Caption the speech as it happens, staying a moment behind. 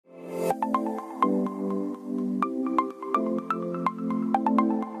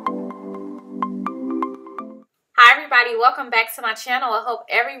everybody, welcome back to my channel. I hope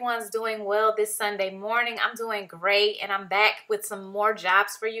everyone's doing well this Sunday morning. I'm doing great, and I'm back with some more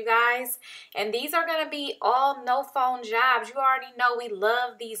jobs for you guys, and these are going to be all no phone jobs. You already know we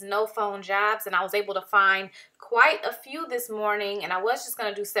love these no phone jobs, and I was able to find quite a few this morning, and I was just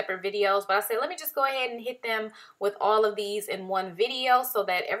going to do separate videos, but I said let me just go ahead and hit them with all of these in one video so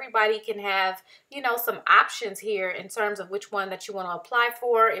that everybody can have, you know, some options here in terms of which one that you want to apply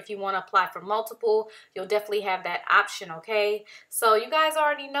for. If you want to apply for multiple, you'll definitely have that option, okay? So you guys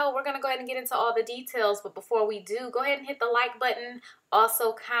already know we're going to go ahead and get into all the details, but before we do, go ahead and hit the like button.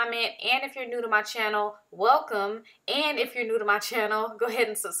 Also comment, and if you're new to my channel, welcome. And if you're new to my channel, go ahead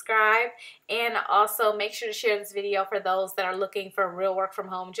and subscribe. And also make sure to share this video for those that are looking for real work from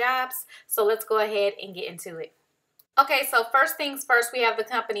home jobs. So let's go ahead and get into it. Okay, so first things first, we have the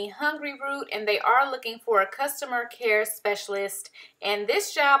company Hungry Root, and they are looking for a customer care specialist. And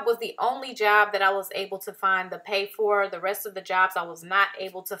this job was the only job that I was able to find the pay for. The rest of the jobs I was not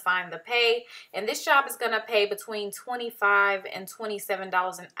able to find the pay. And this job is going to pay between $25 and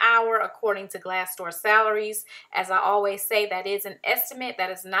 $27 an hour according to Glassdoor salaries. As I always say, that is an estimate. That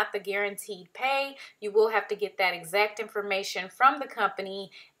is not the guaranteed pay. You will have to get that exact information from the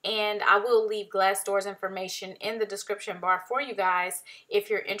company, and I will leave Glassdoor's information in the description bar for you guys if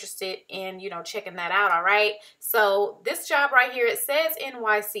you're interested in, you know, checking that out, all right? So this job right here, it says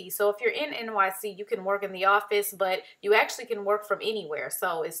NYC. So if you're in NYC, you can work in the office, but you actually can work from anywhere.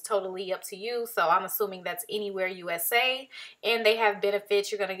 So it's totally up to you. So I'm assuming that's anywhere USA. And they have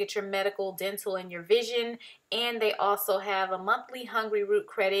benefits. You're going to get your medical, dental, and your vision. And they also have a monthly Hungry Root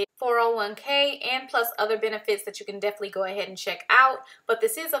credit, 401k, and plus other benefits that you can definitely go ahead and check out. But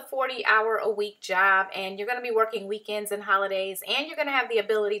this is a 40-hour-a-week job, and you're going to be working weekends and holidays, and you're going to have the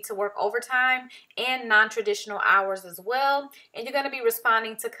ability to work overtime and non-traditional hours as well. And you're going to be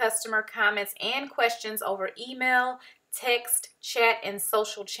responding to customer comments and questions over email, text, chat, and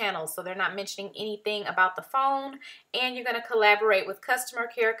social channels. So they're not mentioning anything about the phone. And you're going to collaborate with customer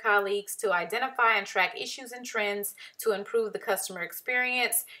care colleagues to identify and track issues and trends to improve the customer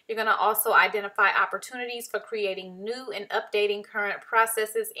experience. You're going to also identify opportunities for creating new and updating current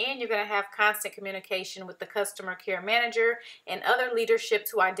processes, and you're going to have constant communication with the customer care manager and other leadership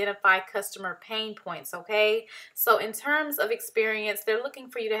to identify customer pain points, okay? So in terms of experience, they're looking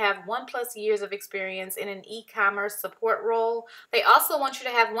for you to have 1+ years of experience in an e-commerce support role. They also want you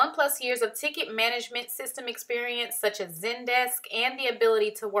to have 1+ years of ticket management system experience such as Zendesk, and the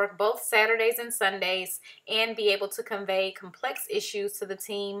ability to work both Saturdays and Sundays and be able to convey complex issues to the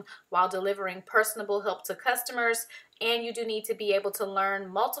team while delivering personable help to customers. And you do need to be able to learn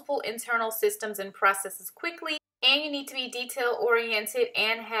multiple internal systems and processes quickly. And you need to be detail-oriented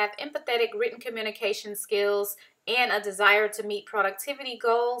and have empathetic written communication skills and a desire to meet productivity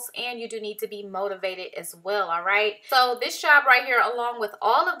goals, and you do need to be motivated as well, all right? So this job right here, along with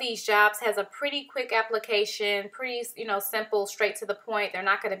all of these jobs, has a pretty quick application, pretty, you know, simple, straight to the point. They're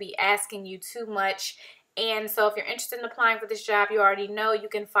not going to be asking you too much. And so if you're interested in applying for this job, you already know you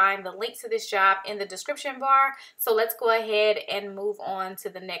can find the link to this job in the description bar. So let's go ahead and move on to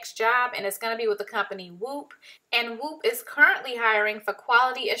the next job, and it's going to be with the company Whoop. And Whoop is currently hiring for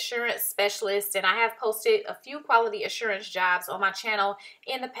quality assurance specialists, and I have posted a few quality assurance jobs on my channel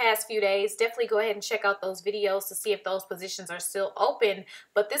in the past few days. Definitely go ahead and check out those videos to see if those positions are still open.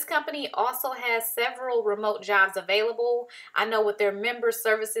 But this company also has several remote jobs available. I know with their member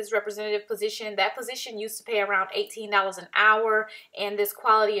services representative position, that position used to pay around $18 an hour, and this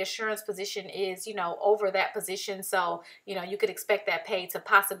quality assurance position is, you know, over that position. So, you know, you could expect that pay to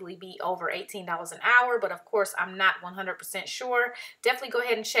possibly be over $18 an hour, but of course I'm not 100% sure. Definitely go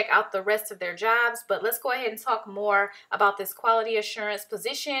ahead and check out the rest of their jobs, but let's go ahead and talk more about this quality assurance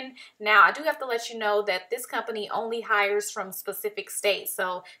position. Now, I do have to let you know that this company only hires from specific states,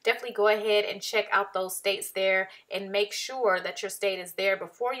 so definitely go ahead and check out those states there and make sure that your state is there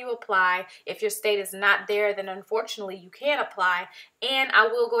before you apply. If your state is not there, then unfortunately you can't apply. And I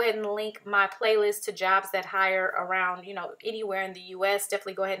will go ahead and link my playlist to jobs that hire around, you know, anywhere in the US.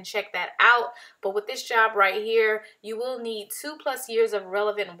 Definitely go ahead and check that out. But with this job right here, you will need 2+ years of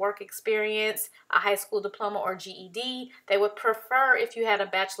relevant work experience, a high school diploma or GED. They would prefer if you had a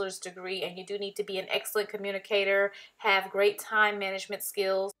bachelor's degree, and you do need to be an excellent communicator, have great time management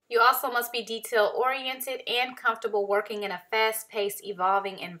skills. You also must be detail-oriented and comfortable working in a fast-paced,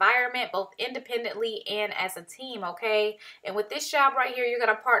 evolving environment, both independently and as a team, okay? And with this job job right here, you're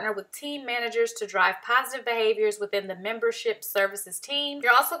going to partner with team managers to drive positive behaviors within the membership services team.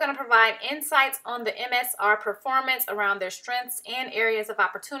 You're also going to provide insights on the MSR performance around their strengths and areas of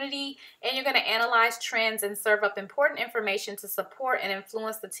opportunity, and you're going to analyze trends and serve up important information to support and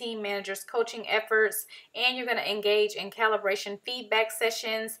influence the team manager's coaching efforts, and you're going to engage in calibration feedback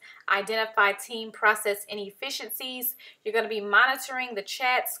sessions, identify team process inefficiencies. You're going to be monitoring the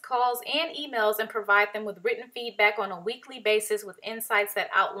chats, calls, and emails and provide them with written feedback on a weekly basis with insights that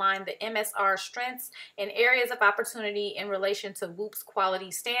outline the MSR strengths and areas of opportunity in relation to WHOOP's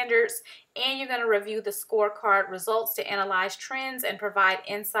quality standards. And you're going to review the scorecard results to analyze trends and provide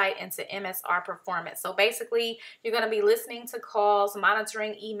insight into MSR performance. So basically, you're going to be listening to calls,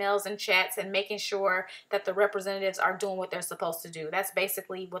 monitoring emails and chats, and making sure that the representatives are doing what they're supposed to do. That's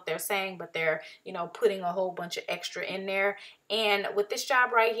basically what they're saying, but they're, putting a whole bunch of extra in there. And with this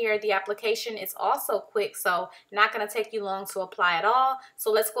job right here, the application is also quick, so not going to take you long to apply at all.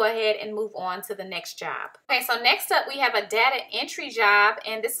 So let's go ahead and move on to the next job. Okay, so next up we have a data entry job,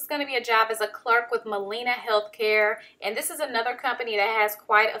 and this is going to be a job as a clerk with Molina Healthcare. And this is another company that has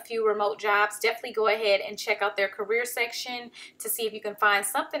quite a few remote jobs. Definitely go ahead and check out their career section to see if you can find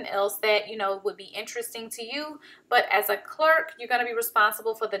something else that, would be interesting to you. But as a clerk, you're going to be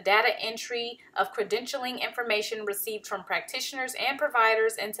responsible for the data entry of credentialing information received from practitioners and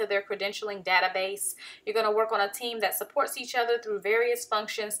providers into their credentialing database. You're going to work on a team that supports each other through various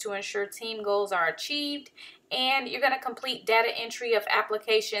functions to ensure team goals are achieved. And you're going to complete data entry of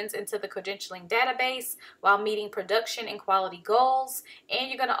applications into the credentialing database while meeting production and quality goals. And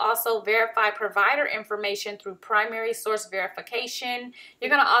you're going to also verify provider information through primary source verification. You're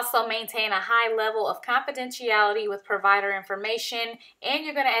going to also maintain a high level of confidentiality with provider information. And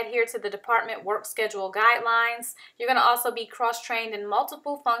you're going to adhere to the department work schedule guidelines. You're going to also be cross-trained in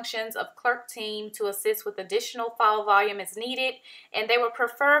multiple functions of clerk team to assist with additional file volume as needed. And they would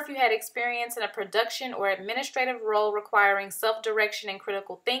prefer if you had experience in a production or administrative role requiring self-direction and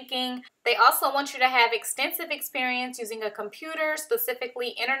critical thinking. They also want you to have extensive experience using a computer, specifically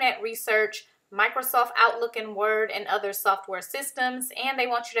internet research, Microsoft Outlook and Word, and other software systems, and they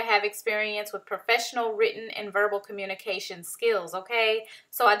want you to have experience with professional written and verbal communication skills, okay?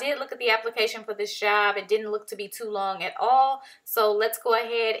 So I did look at the application for this job. It didn't look to be too long at all, so let's go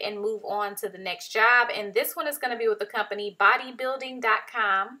ahead and move on to the next job, and this one is going to be with the company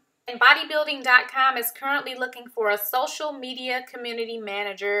bodybuilding.com. And bodybuilding.com is currently looking for a social media community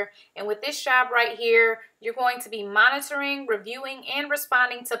manager. And with this job right here, you're going to be monitoring, reviewing, and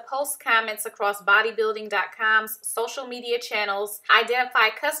responding to post comments across bodybuilding.com's social media channels, identify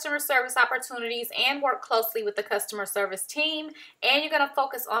customer service opportunities, and work closely with the customer service team. And you're going to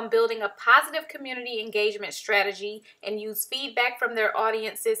focus on building a positive community engagement strategy and use feedback from their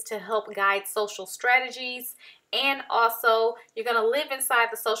audiences to help guide social strategies. And also, you're going to live inside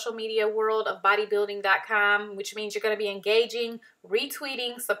the social media world of bodybuilding.com, which means you're going to be engaging,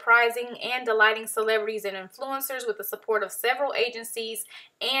 retweeting, surprising, and delighting celebrities and influencers with the support of several agencies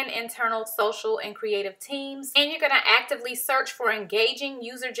and internal social and creative teams. And you're going to actively search for engaging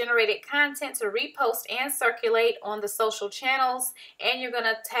user-generated content to repost and circulate on the social channels. And you're going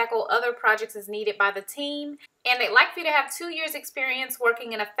to tackle other projects as needed by the team. And they'd like for you to have 2 years experience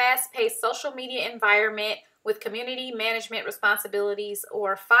working in a fast-paced social media environment with community management responsibilities,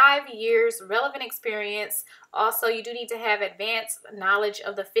 or 5 years relevant experience. Also, you do need to have advanced knowledge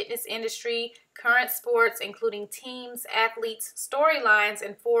of the fitness industry, current sports, including teams, athletes, storylines,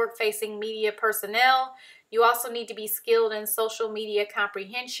 and forward-facing media personnel. You also need to be skilled in social media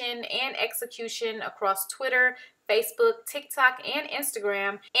comprehension and execution across Twitter, Facebook, TikTok, and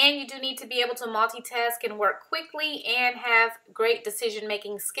Instagram. And you do need to be able to multitask and work quickly and have great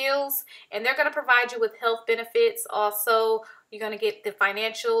decision-making skills. And they're going to provide you with health benefits. Also, you're going to get the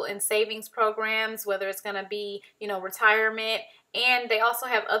financial and savings programs, whether it's going to be, retirement. And they also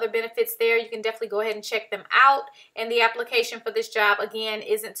have other benefits there. You can definitely go ahead and check them out. And the application for this job, again,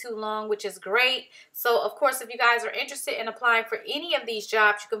 isn't too long, which is great. So, of course, if you guys are interested in applying for any of these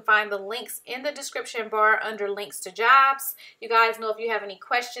jobs, you can find the links in the description bar under links to jobs. You guys know if you have any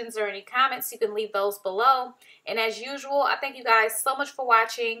questions or any comments, you can leave those below. And as usual, I thank you guys so much for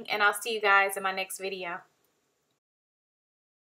watching, and I'll see you guys in my next video.